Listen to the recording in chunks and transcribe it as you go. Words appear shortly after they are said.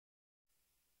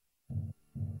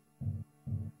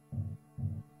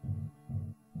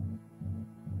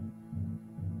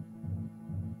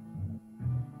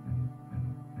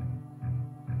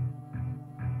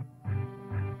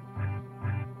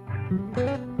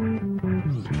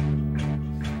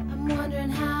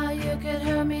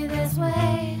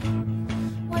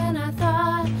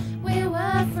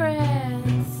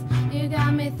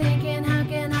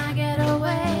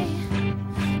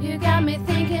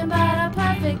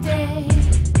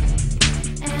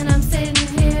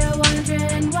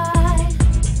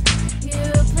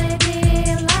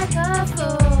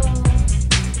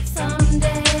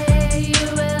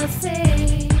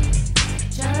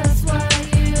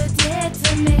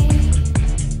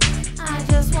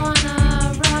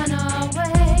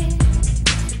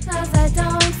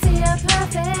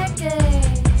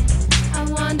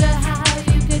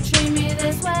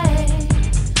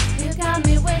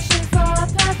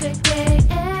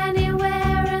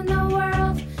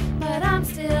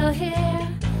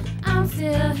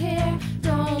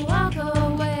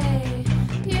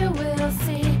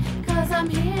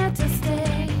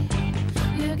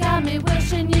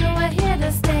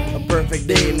perfect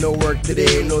day. No work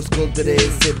today, no school today.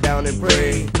 Sit down and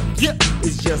pray.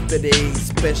 It's just a day,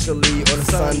 especially on a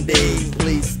Sunday.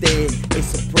 Please stay,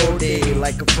 it's a pro day,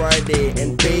 like a Friday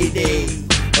and payday.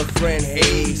 A friend,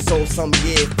 hey, so some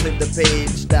gift, flip the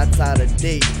page, that's out of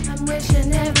date. I'm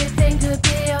wishing everything could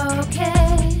be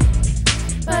okay,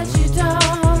 but you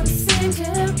don't seem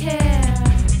to care.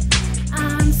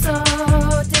 I'm so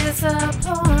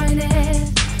disappointed,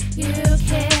 you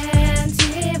can't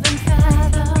even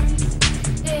fathom.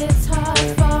 It's hard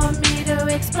for me to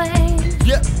explain,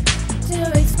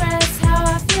 to express how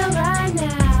I feel right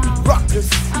now. Ruckus.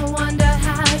 I wonder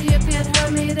how you could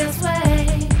hurt me this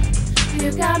way.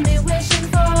 You got me wishing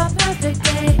for a perfect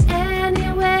day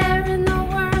anywhere in the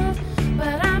world,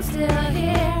 but I'm still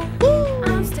here.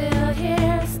 I'm still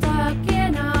here, stuck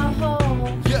in a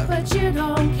hole. But you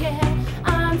don't care,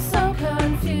 I'm so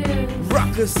confused.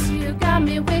 Ruckus. You got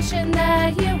me wishing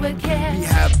that you would care. Be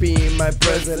happy in my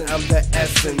present, I'm the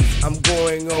essence. I'm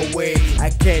going away, I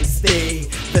can't stay.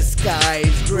 The sky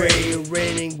is gray,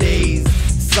 raining days.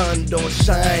 Sun don't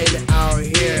shine out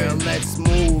here. Let's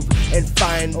move and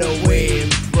find a way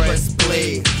and press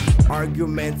play.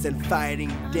 Arguments and fighting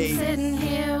days. I'm sitting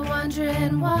here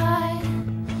wondering why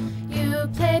you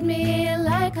played me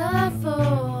like a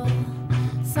fool.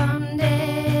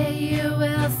 Someday you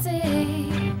will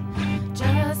see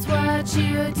just what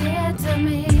you did to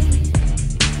me.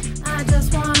 I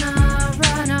just wanna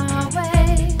run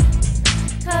away,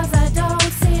 'cause I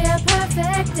don't see a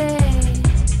perfect day.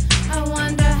 I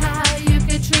wonder how you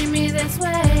could treat me this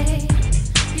way.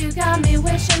 You got me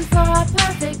wishing for a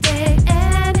perfect day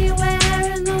anywhere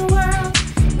in the world,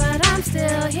 but I'm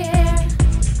still here.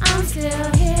 I'm still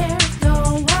here.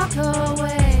 Don't walk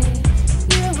away.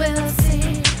 You will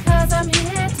see, 'cause I'm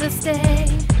here to stay.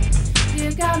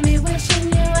 You got me